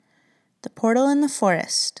The Portal in the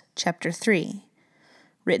Forest, Chapter 3,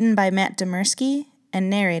 written by Matt Demersky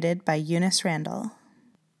and narrated by Eunice Randall.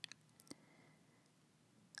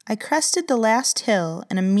 I crested the last hill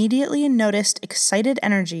and immediately noticed excited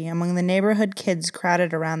energy among the neighborhood kids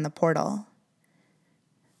crowded around the portal.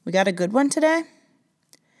 "We got a good one today?"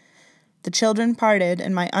 The children parted,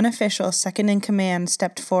 and my unofficial second-in-command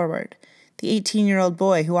stepped forward, the 18-year-old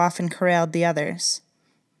boy who often corralled the others.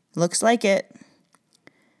 "Looks like it."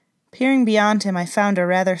 Peering beyond him, I found a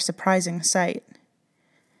rather surprising sight.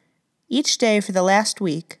 Each day for the last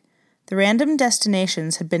week, the random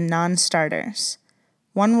destinations had been non-starters.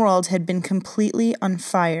 One world had been completely on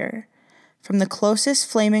fire, from the closest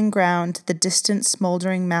flaming ground to the distant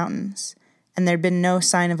smoldering mountains, and there'd been no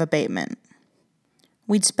sign of abatement.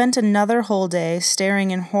 We'd spent another whole day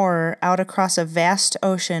staring in horror out across a vast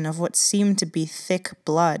ocean of what seemed to be thick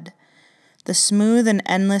blood. The smooth and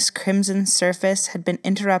endless crimson surface had been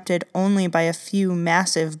interrupted only by a few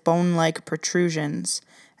massive bone-like protrusions,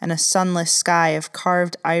 and a sunless sky of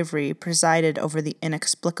carved ivory presided over the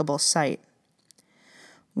inexplicable sight.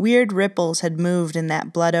 Weird ripples had moved in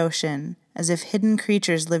that blood ocean, as if hidden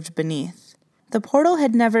creatures lived beneath. The portal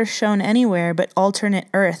had never shown anywhere but alternate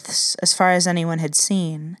Earths, as far as anyone had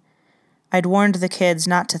seen. I'd warned the kids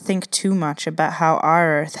not to think too much about how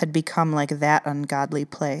our Earth had become like that ungodly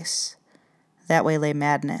place. That way lay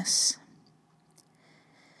madness.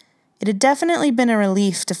 It had definitely been a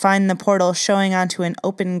relief to find the portal showing onto an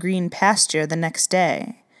open green pasture the next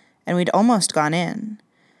day, and we'd almost gone in.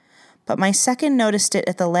 But my second noticed it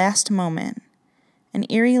at the last moment, an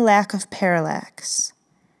eerie lack of parallax.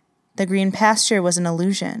 The green pasture was an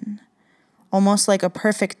illusion, almost like a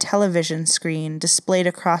perfect television screen displayed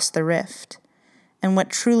across the rift, and what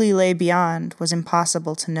truly lay beyond was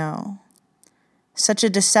impossible to know. Such a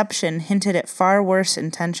deception hinted at far worse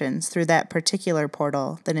intentions through that particular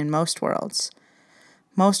portal than in most worlds.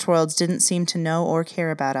 Most worlds didn't seem to know or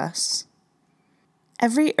care about us.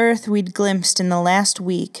 Every Earth we'd glimpsed in the last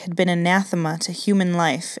week had been anathema to human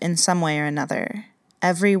life in some way or another.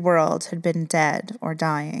 Every world had been dead or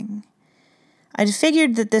dying. I'd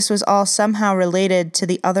figured that this was all somehow related to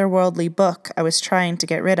the otherworldly book I was trying to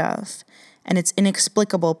get rid of, and its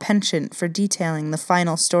inexplicable penchant for detailing the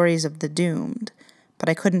final stories of the doomed, but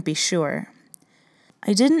I couldn't be sure.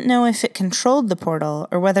 I didn't know if it controlled the portal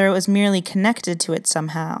or whether it was merely connected to it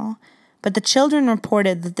somehow, but the children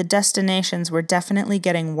reported that the destinations were definitely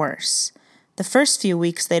getting worse. The first few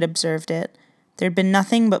weeks they'd observed it, there'd been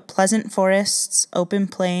nothing but pleasant forests, open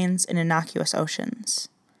plains, and innocuous oceans.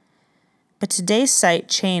 But today's sight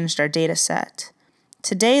changed our data set.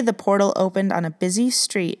 Today, the portal opened on a busy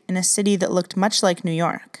street in a city that looked much like New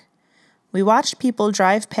York. We watched people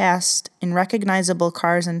drive past in recognizable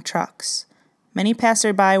cars and trucks. Many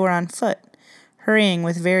passerby were on foot, hurrying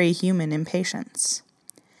with very human impatience.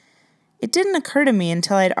 It didn't occur to me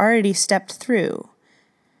until I'd already stepped through.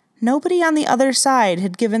 Nobody on the other side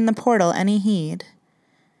had given the portal any heed.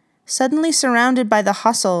 Suddenly surrounded by the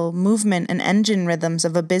hustle, movement, and engine rhythms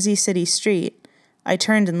of a busy city street, I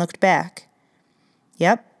turned and looked back.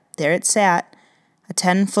 Yep, there it sat, a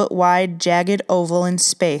 10-foot-wide, jagged oval in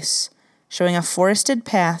space, showing a forested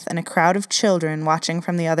path and a crowd of children watching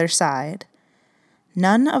from the other side.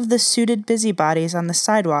 None of the suited busybodies on the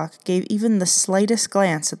sidewalk gave even the slightest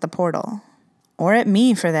glance at the portal. Or at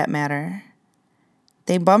me, for that matter.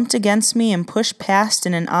 They bumped against me and pushed past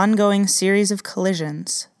in an ongoing series of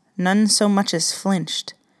collisions. None so much as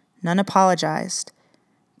flinched. None apologized.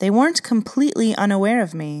 They weren't completely unaware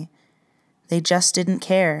of me. They just didn't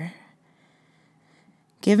care.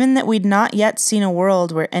 Given that we'd not yet seen a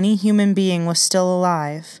world where any human being was still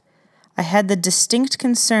alive, I had the distinct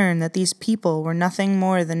concern that these people were nothing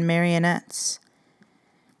more than marionettes.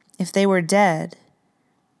 If they were dead,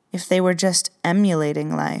 if they were just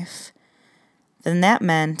emulating life, then that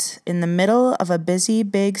meant, in the middle of a busy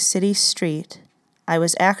big city street, I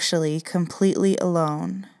was actually completely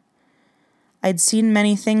alone. I'd seen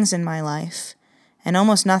many things in my life, and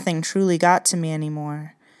almost nothing truly got to me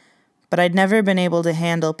anymore. But I'd never been able to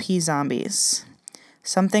handle P-zombies.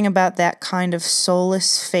 Something about that kind of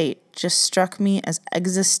soulless fate just struck me as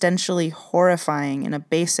existentially horrifying in a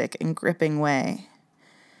basic and gripping way.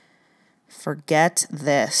 Forget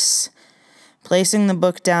this. Placing the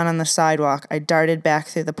book down on the sidewalk, I darted back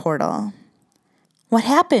through the portal. "What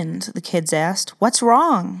happened?" the kids asked. "What's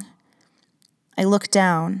wrong?" I looked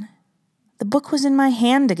down. The book was in my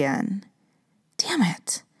hand again. Damn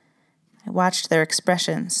it. I watched their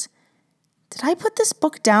expressions. Did I put this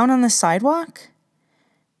book down on the sidewalk?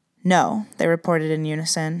 No, they reported in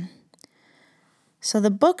unison. So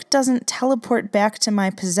the book doesn't teleport back to my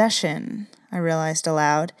possession, I realized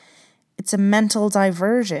aloud. It's a mental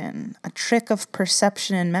diversion, a trick of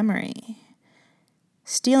perception and memory.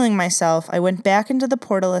 Steeling myself, I went back into the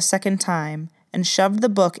portal a second time and shoved the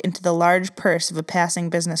book into the large purse of a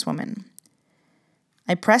passing businesswoman.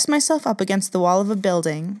 I pressed myself up against the wall of a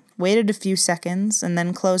building, waited a few seconds, and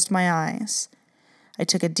then closed my eyes. I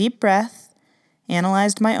took a deep breath,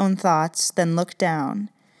 analyzed my own thoughts, then looked down.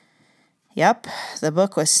 Yep, the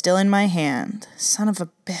book was still in my hand. Son of a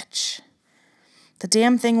bitch. The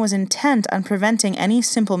damn thing was intent on preventing any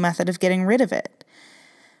simple method of getting rid of it.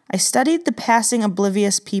 I studied the passing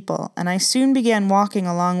oblivious people, and I soon began walking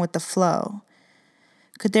along with the flow.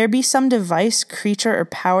 Could there be some device, creature, or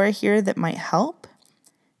power here that might help?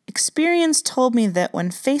 Experience told me that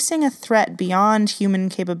when facing a threat beyond human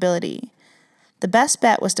capability, the best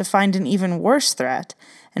bet was to find an even worse threat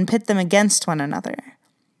and pit them against one another.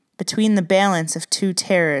 Between the balance of two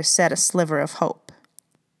terrors sat a sliver of hope.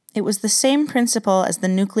 It was the same principle as the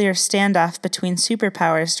nuclear standoff between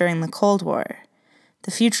superpowers during the Cold War.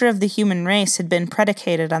 The future of the human race had been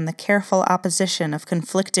predicated on the careful opposition of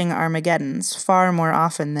conflicting Armageddons far more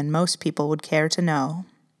often than most people would care to know.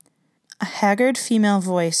 A haggard female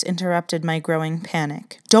voice interrupted my growing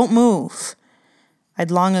panic. "Don't move!"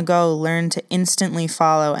 I'd long ago learned to instantly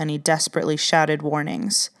follow any desperately shouted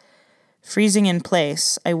warnings. Freezing in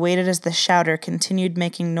place, I waited as the shouter continued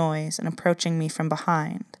making noise and approaching me from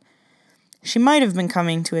behind. She might have been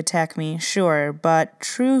coming to attack me, sure, but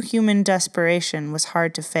true human desperation was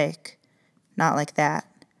hard to fake. Not like that.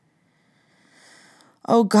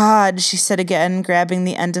 "Oh God," she said again, grabbing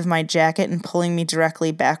the end of my jacket and pulling me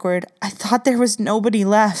directly backward. "I thought there was nobody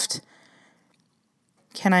left."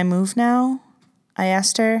 "Can I move now?" I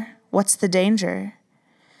asked her. "What's the danger?"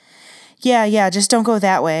 Yeah, just don't go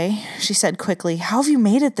that way," she said quickly. "How have you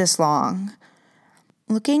made it this long?"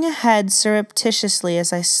 Looking ahead surreptitiously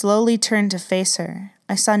as I slowly turned to face her,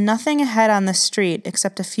 I saw nothing ahead on the street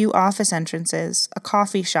except a few office entrances, a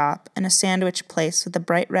coffee shop, and a sandwich place with a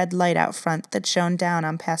bright red light out front that shone down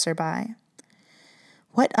on passerby.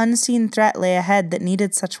 What unseen threat lay ahead that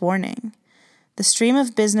needed such warning? The stream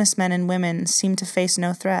of businessmen and women seemed to face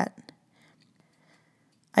no threat.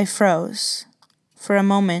 I froze. For a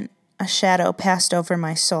moment, a shadow passed over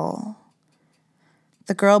my soul.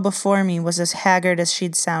 The girl before me was as haggard as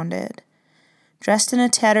she'd sounded. Dressed in a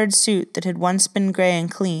tattered suit that had once been gray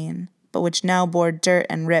and clean, but which now bore dirt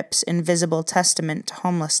and rips in visible testament to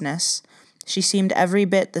homelessness, she seemed every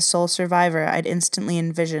bit the sole survivor I'd instantly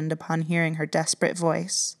envisioned upon hearing her desperate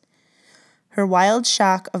voice. Her wild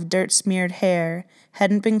shock of dirt-smeared hair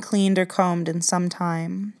hadn't been cleaned or combed in some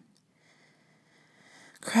time.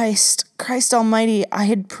 Christ almighty, I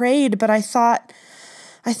had prayed, but I thought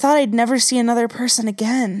I'd never see another person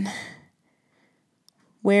again.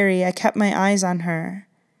 Wary, I kept my eyes on her.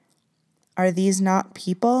 Are these not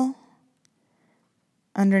people?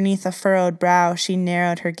 Underneath a furrowed brow, she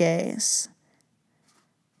narrowed her gaze.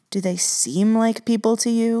 Do they seem like people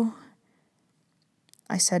to you?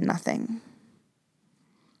 I said nothing.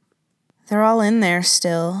 They're all in there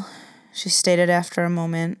still, she stated after a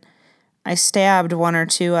moment. I stabbed one or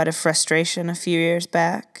two out of frustration a few years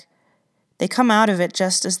back. They come out of it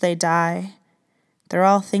just as they die. They're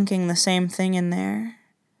all thinking the same thing in there.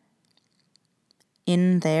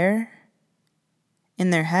 In there?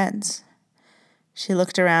 In their heads. She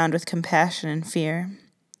looked around with compassion and fear.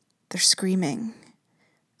 They're screaming.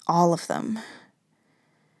 All of them.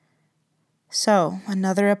 So,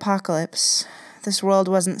 another apocalypse. This world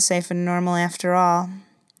wasn't safe and normal after all.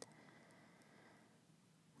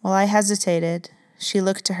 While I hesitated, she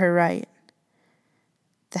looked to her right.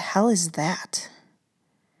 The hell is that?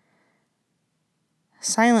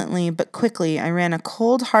 Silently but quickly, I ran a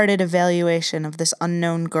cold-hearted evaluation of this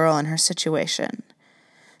unknown girl and her situation.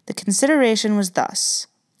 The consideration was thus: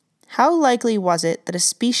 how likely was it that a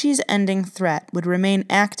species-ending threat would remain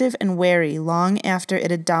active and wary long after it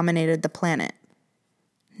had dominated the planet?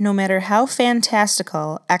 No matter how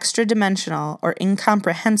fantastical, extra-dimensional, or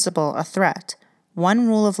incomprehensible a threat, one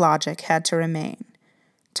rule of logic had to remain.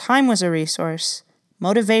 Time was a resource,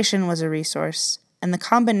 motivation was a resource, and the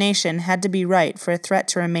combination had to be right for a threat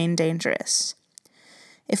to remain dangerous.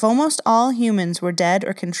 If almost all humans were dead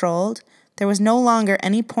or controlled, there was no longer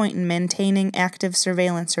any point in maintaining active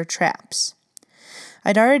surveillance or traps.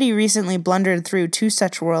 I'd already recently blundered through 2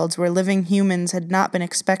 such worlds where living humans had not been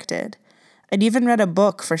expected. I'd even read a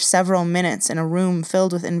book for several minutes in a room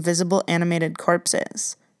filled with invisible animated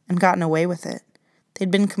corpses, and gotten away with it. They'd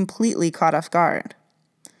been completely caught off guard.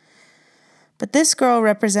 But this girl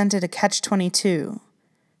represented a catch-22.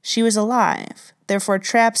 She was alive, therefore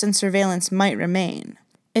traps and surveillance might remain.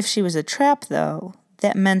 If she was a trap, though,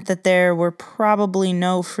 That meant that there were probably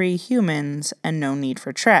no free humans and no need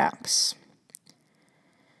for traps.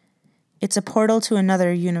 It's a portal to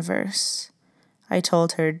another universe, I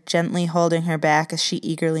told her, gently holding her back as she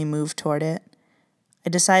eagerly moved toward it. I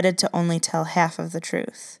decided to only tell half of the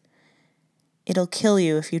truth. It'll kill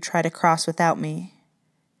you if you try to cross without me.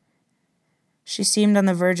 She seemed on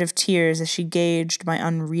the verge of tears as she gauged my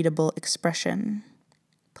unreadable expression.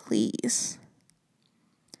 Please.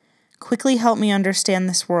 Quickly help me understand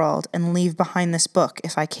this world and leave behind this book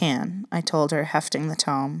if I can, I told her, hefting the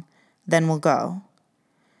tome. Then we'll go.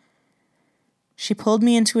 She pulled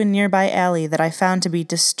me into a nearby alley that I found to be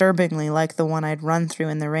disturbingly like the one I'd run through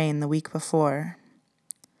in the rain the week before.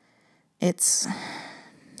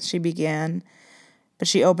 She began, but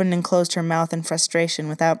she opened and closed her mouth in frustration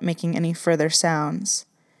without making any further sounds.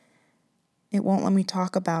 It won't let me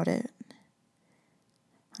talk about it.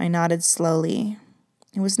 I nodded slowly.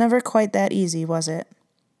 It was never quite that easy, was it?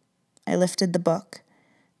 I lifted the book.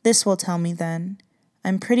 This will tell me then.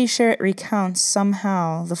 I'm pretty sure it recounts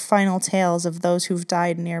somehow the final tales of those who've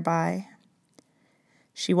died nearby.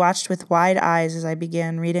 She watched with wide eyes as I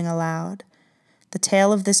began reading aloud. The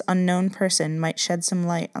tale of this unknown person might shed some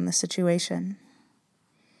light on the situation.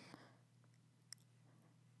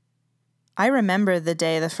 I remember the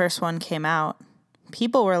day the first one came out.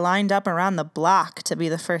 People were lined up around the block to be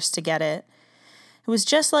the first to get it. It was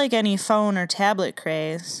just like any phone or tablet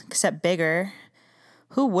craze, except bigger.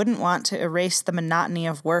 Who wouldn't want to erase the monotony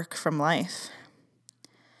of work from life?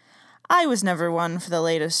 I was never one for the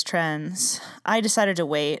latest trends. I decided to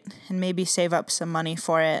wait and maybe save up some money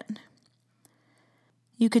for it.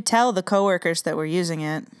 You could tell the coworkers that were using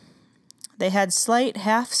it. They had slight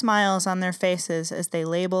half smiles on their faces as they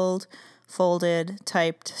labeled, folded,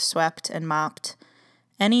 typed, swept, and mopped.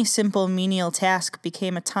 Any simple menial task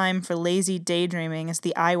became a time for lazy daydreaming as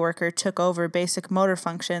the iWorker took over basic motor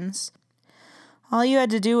functions. All you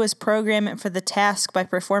had to do was program it for the task by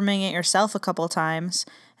performing it yourself a couple times,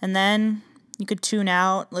 and then you could tune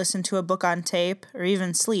out, listen to a book on tape, or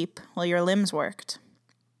even sleep while your limbs worked.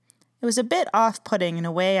 It was a bit off-putting in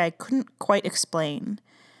a way I couldn't quite explain.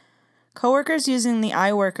 Coworkers using the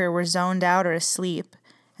iWorker were zoned out or asleep,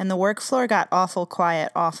 and the work floor got awful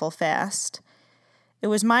quiet awful fast. It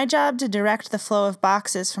was my job to direct the flow of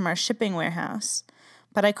boxes from our shipping warehouse,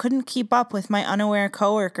 but I couldn't keep up with my unaware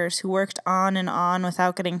coworkers who worked on and on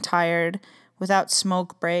without getting tired, without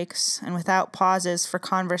smoke breaks, and without pauses for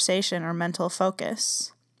conversation or mental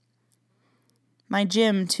focus. My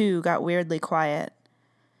gym, too, got weirdly quiet.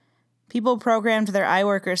 People programmed their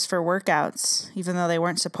iWorkers for workouts, even though they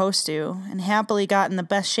weren't supposed to, and happily got in the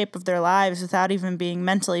best shape of their lives without even being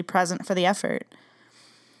mentally present for the effort.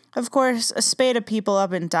 Of course, a spate of people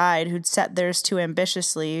up and died who'd set theirs too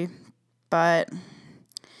ambitiously, but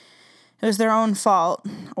it was their own fault,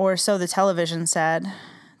 or so the television said.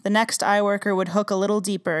 The next iWorker would hook a little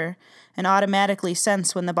deeper and automatically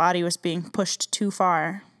sense when the body was being pushed too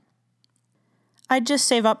far. I'd just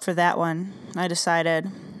save up for that one, I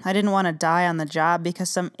decided. I didn't want to die on the job because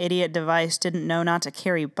some idiot device didn't know not to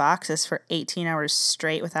carry boxes for 18 hours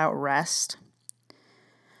straight without rest.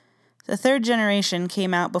 The third generation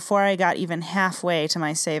came out before I got even halfway to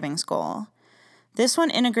my savings goal. This one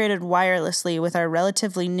integrated wirelessly with our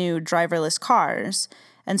relatively new driverless cars,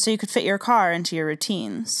 and so you could fit your car into your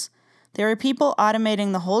routines. There were people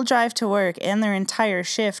automating the whole drive to work and their entire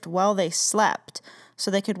shift while they slept, so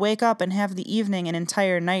they could wake up and have the evening and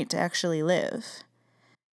entire night to actually live.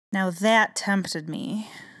 Now that tempted me.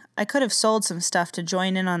 I could have sold some stuff to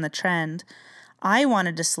join in on the trend. I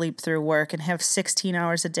wanted to sleep through work and have 16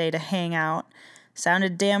 hours a day to hang out.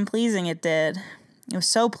 Sounded damn pleasing, it did. It was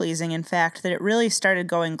so pleasing, in fact, that it really started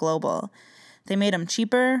going global. They made them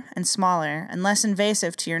cheaper and smaller and less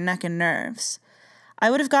invasive to your neck and nerves. I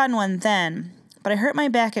would have gotten one then, but I hurt my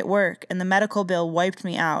back at work and the medical bill wiped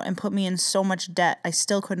me out and put me in so much debt I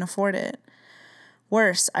still couldn't afford it.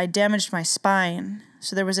 Worse, I damaged my spine,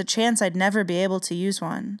 so there was a chance I'd never be able to use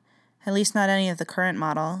one, at least not any of the current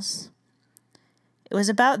models. It was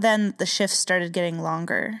about then that the shifts started getting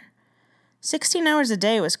longer. 16 hours a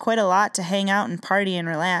day was quite a lot to hang out and party and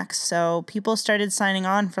relax, so people started signing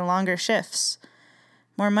on for longer shifts.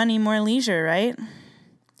 More money, more leisure, right?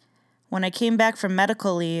 When I came back from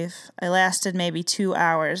medical leave, I lasted maybe 2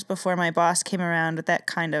 hours before my boss came around with that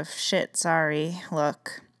kind of shit, sorry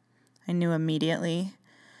look. I knew immediately.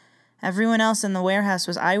 Everyone else in the warehouse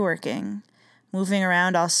was iWorking, moving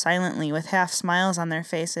around all silently with half smiles on their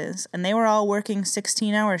faces, and they were all working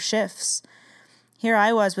 16-hour shifts. Here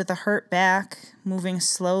I was with a hurt back, moving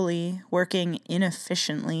slowly, working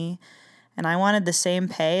inefficiently, and I wanted the same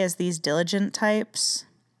pay as these diligent types.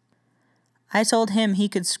 I told him he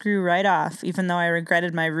could screw right off, even though I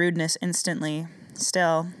regretted my rudeness instantly.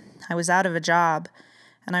 Still, I was out of a job,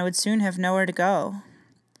 and I would soon have nowhere to go.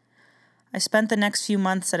 I spent the next few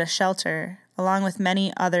months at a shelter, along with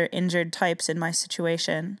many other injured types in my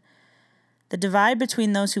situation. The divide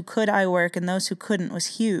between those who could work and those who couldn't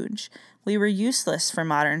was huge. We were useless for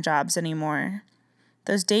modern jobs anymore.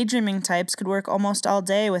 Those daydreaming types could work almost all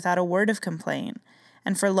day without a word of complaint,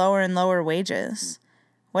 and for lower and lower wages.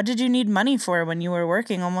 What did you need money for when you were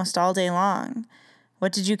working almost all day long?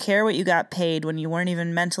 What did you care what you got paid when you weren't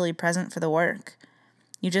even mentally present for the work?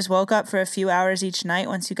 You just woke up for a few hours each night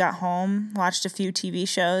once you got home, watched a few TV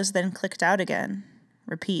shows, then clicked out again.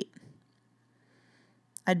 Repeat.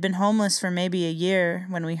 I'd been homeless for maybe a year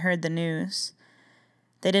when we heard the news.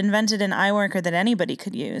 They'd invented an iWorker that anybody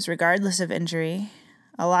could use, regardless of injury.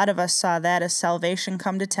 A lot of us saw that as salvation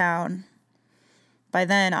come to town. By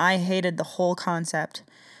then, I hated the whole concept.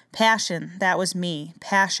 Passion, that was me.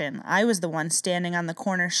 Passion. I was the one standing on the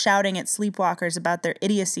corner shouting at sleepwalkers about their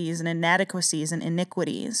idiocies and inadequacies and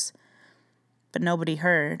iniquities. But nobody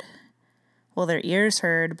heard. Well, their ears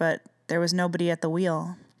heard, but there was nobody at the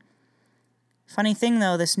wheel. Funny thing,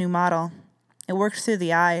 though, this new model. It worked through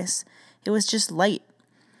the eyes. It was just light.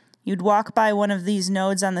 You'd walk by one of these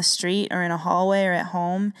nodes on the street or in a hallway or at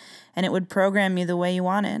home, and it would program you the way you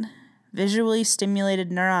wanted. Visually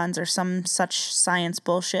stimulated neurons or some such science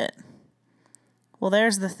bullshit. Well,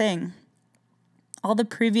 there's the thing. All the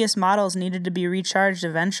previous models needed to be recharged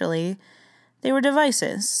eventually. They were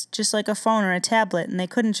devices, just like a phone or a tablet, and they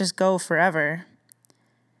couldn't just go forever.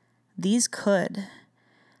 These could.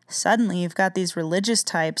 Suddenly, you've got these religious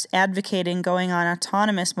types advocating going on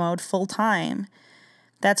autonomous mode full time.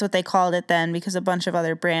 That's what they called it then because a bunch of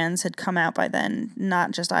other brands had come out by then,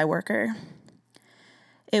 not just iWorker.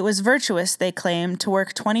 It was virtuous, they claimed, to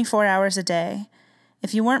work 24 hours a day.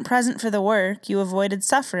 If you weren't present for the work, you avoided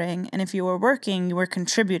suffering, and if you were working, you were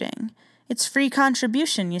contributing. It's free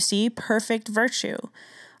contribution, you see, perfect virtue.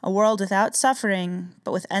 A world without suffering,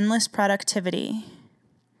 but with endless productivity.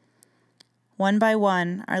 One by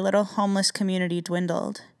one, our little homeless community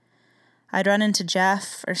dwindled. I'd run into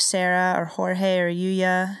Jeff or Sarah or Jorge or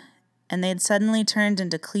Yuya, and they'd suddenly turned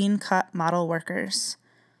into clean-cut model workers.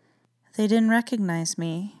 They didn't recognize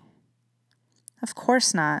me. Of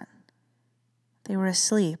course not. They were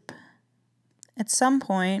asleep. At some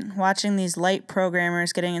point, watching these light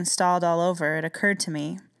programmers getting installed all over, it occurred to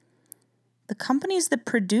me. The companies that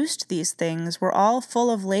produced these things were all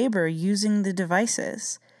full of labor using the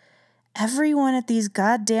devices. Everyone at these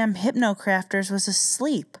goddamn hypnocrafters was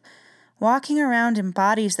asleep, walking around in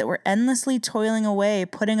bodies that were endlessly toiling away,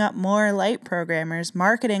 putting up more light programmers,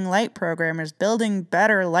 marketing light programmers, building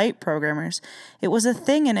better light programmers. It was a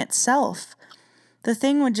thing in itself. The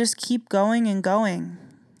thing would just keep going and going.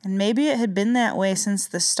 And maybe it had been that way since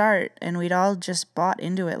the start, and we'd all just bought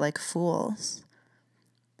into it like fools.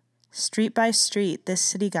 Street by street, this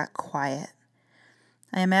city got quiet.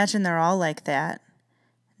 I imagine they're all like that.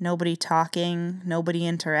 Nobody talking, nobody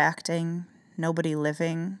interacting, nobody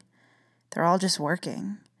living. They're all just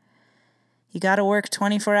working. You gotta work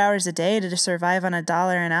 24 hours a day to survive on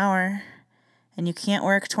 $1 an hour, and you can't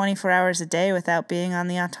work 24 hours a day without being on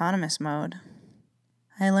the autonomous mode.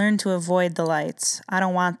 I learned to avoid the lights. I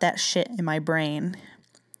don't want that shit in my brain.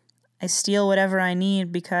 I steal whatever I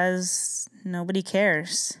need because nobody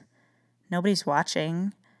cares. Nobody's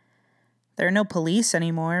watching. There are no police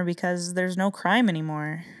anymore because there's no crime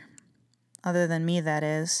anymore. Other than me, that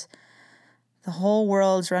is. The whole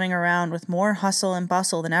world's running around with more hustle and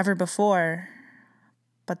bustle than ever before,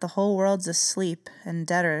 but the whole world's asleep and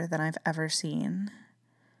deader than I've ever seen.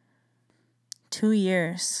 2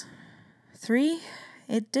 years. 3?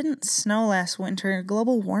 It didn't snow last winter.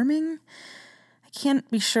 Global warming? I can't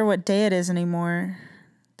be sure what day it is anymore.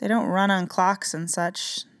 They don't run on clocks and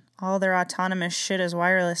such. All their autonomous shit is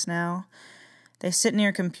wireless now. They sit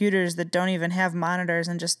near computers that don't even have monitors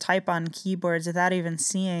and just type on keyboards without even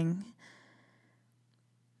seeing.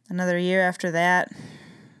 Another year after that,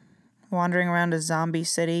 wandering around a zombie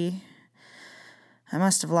city. I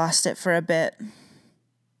must have lost it for a bit.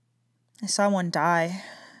 I saw one die.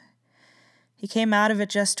 He came out of it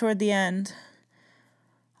just toward the end.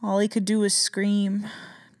 All he could do was scream.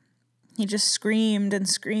 He just screamed and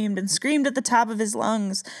screamed and screamed at the top of his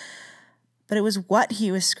lungs. But it was what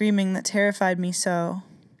he was screaming that terrified me so.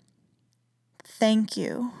 Thank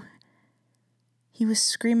you. He was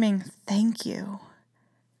screaming, thank you.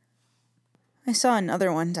 I saw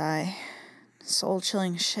another one die.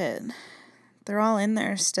 Soul-chilling shit. They're all in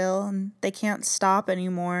there still, and they can't stop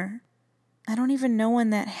anymore. I don't even know when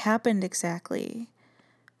that happened exactly.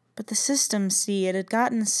 But the system, see, it had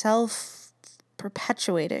gotten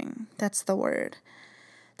perpetuating, that's the word.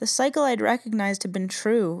 The cycle I'd recognized had been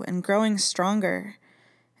true and growing stronger,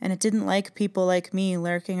 and it didn't like people like me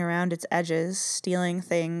lurking around its edges, stealing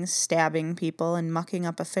things, stabbing people, and mucking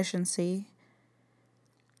up efficiency.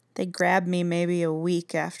 They grabbed me maybe a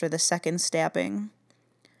week after the second stabbing,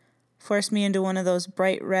 forced me into one of those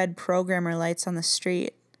bright red programmer lights on the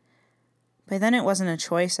street. By then it wasn't a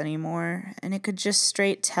choice anymore, and it could just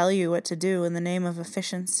straight tell you what to do in the name of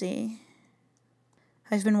efficiency.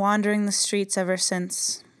 I've been wandering the streets ever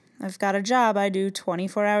since. I've got a job I do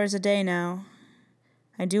 24 hours a day now.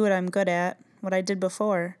 I do what I'm good at, what I did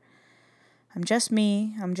before. I'm just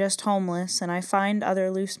me, I'm just homeless, and I find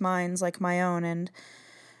other loose minds like my own, and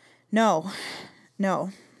no,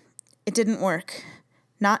 it didn't work.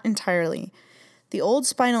 Not entirely. The old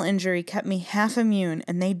spinal injury kept me half immune,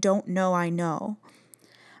 and they don't know I know.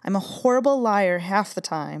 I'm a horrible liar half the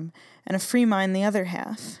time, and a free mind the other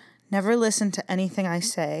half. Never listen to anything I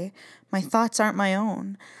say. My thoughts aren't my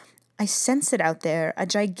own. I sense it out there, a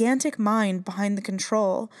gigantic mind behind the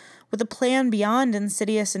control, with a plan beyond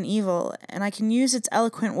insidious and evil, and I can use its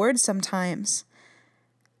eloquent words sometimes.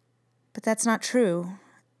 But that's not true.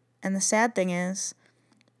 And the sad thing is,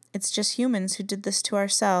 it's just humans who did this to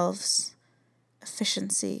ourselves.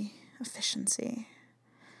 Efficiency.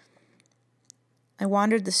 I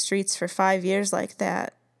wandered the streets for 5 years like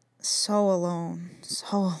that. So alone.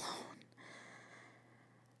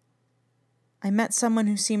 I met someone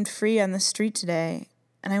who seemed free on the street today,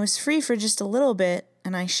 and I was free for just a little bit,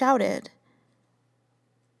 and I shouted.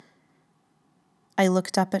 I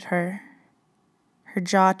looked up at her. Her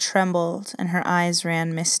jaw trembled, and her eyes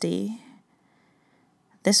ran misty.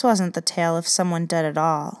 This wasn't the tale of someone dead at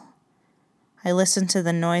all. I listened to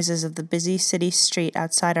the noises of the busy city street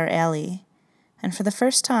outside our alley, and for the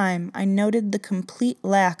first time, I noted the complete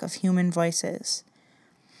lack of human voices.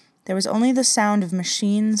 There was only the sound of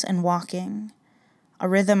machines and walking, a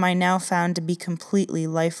rhythm I now found to be completely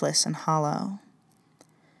lifeless and hollow.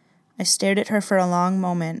 I stared at her for a long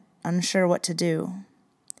moment, unsure what to do.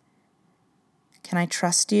 "Can I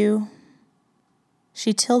trust you?"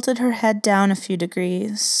 She tilted her head down a few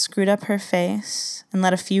degrees, screwed up her face, and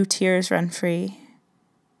let a few tears run free.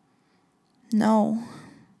 "No."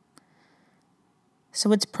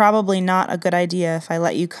 "So it's probably not a good idea if I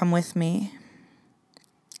let you come with me."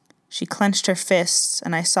 She clenched her fists,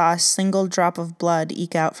 and I saw a single drop of blood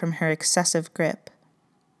eke out from her excessive grip.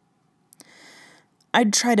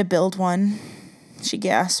 "I'd try to build one," she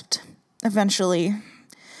gasped. "Eventually.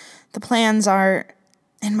 The plans are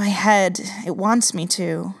in my head. It wants me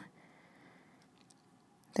to."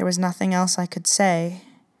 There was nothing else I could say,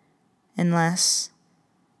 unless...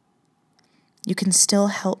 "You can still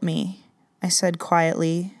help me," I said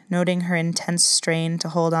quietly, noting her intense strain to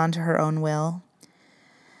hold on to her own will.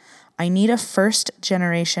 "I need a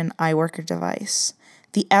first-generation iWorker device.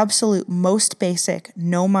 The absolute most basic,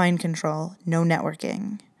 no mind control, no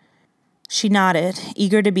networking." She nodded,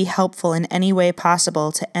 eager to be helpful in any way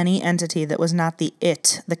possible to any entity that was not the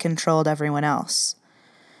it that controlled everyone else.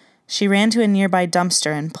 She ran to a nearby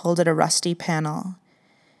dumpster and pulled at a rusty panel.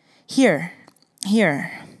 Here.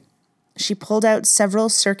 She pulled out several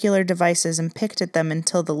circular devices and picked at them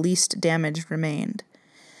until the least damage remained.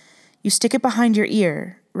 "You stick it behind your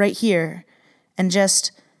ear, right here, and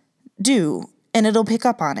just and it'll pick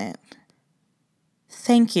up on it."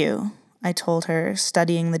 "Thank you," I told her,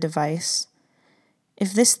 studying the device.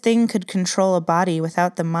 If this thing could control a body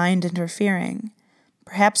without the mind interfering,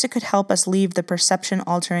 perhaps it could help us leave the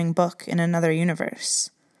perception-altering book in another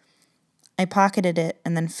universe. I pocketed it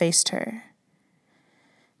and then faced her.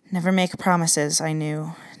 Never make promises, I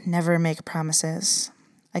knew. Never make promises.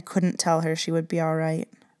 I couldn't tell her she would be all right.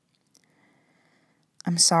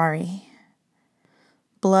 "I'm sorry."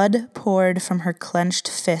 Blood poured from her clenched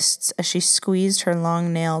fists as she squeezed her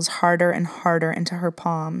long nails harder and harder into her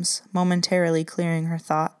palms, momentarily clearing her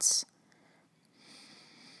thoughts.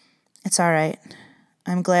 "It's all right.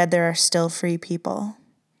 I'm glad there are still free people."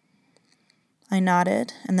 I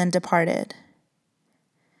nodded and then departed.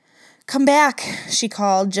 "Come back," she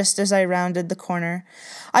called just as I rounded the corner.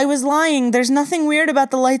 "I was lying. There's nothing weird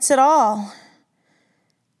about the lights at all."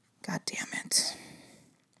 God damn it.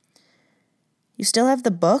 "You still have the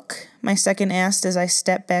book?" my second asked as I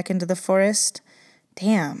stepped back into the forest.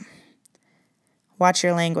 Damn. "Watch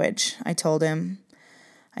your language," I told him.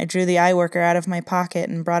 I drew the iWorker out of my pocket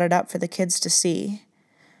and brought it up for the kids to see.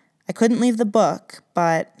 I couldn't leave the book,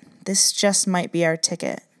 but this just might be our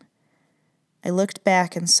ticket. I looked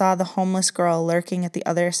back and saw the homeless girl lurking at the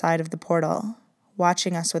other side of the portal,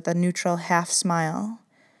 watching us with a neutral half-smile.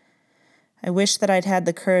 I wished that I'd had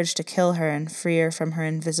the courage to kill her and free her from her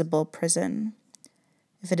invisible prison.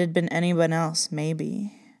 If it had been anyone else,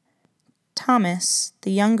 maybe. Thomas,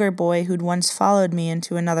 the younger boy who'd once followed me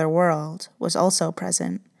into another world, was also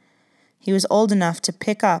present. He was old enough to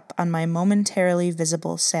pick up on my momentarily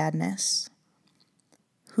visible sadness.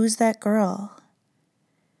 "Who's that girl?"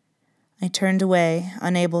 I turned away,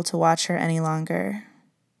 unable to watch her any longer.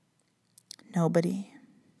 Nobody.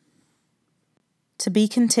 To be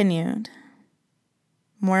continued.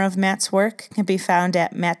 More of Matt's work can be found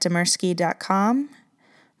at mattdemersky.com.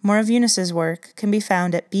 More of Eunice's work can be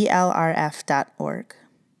found at blrf.org.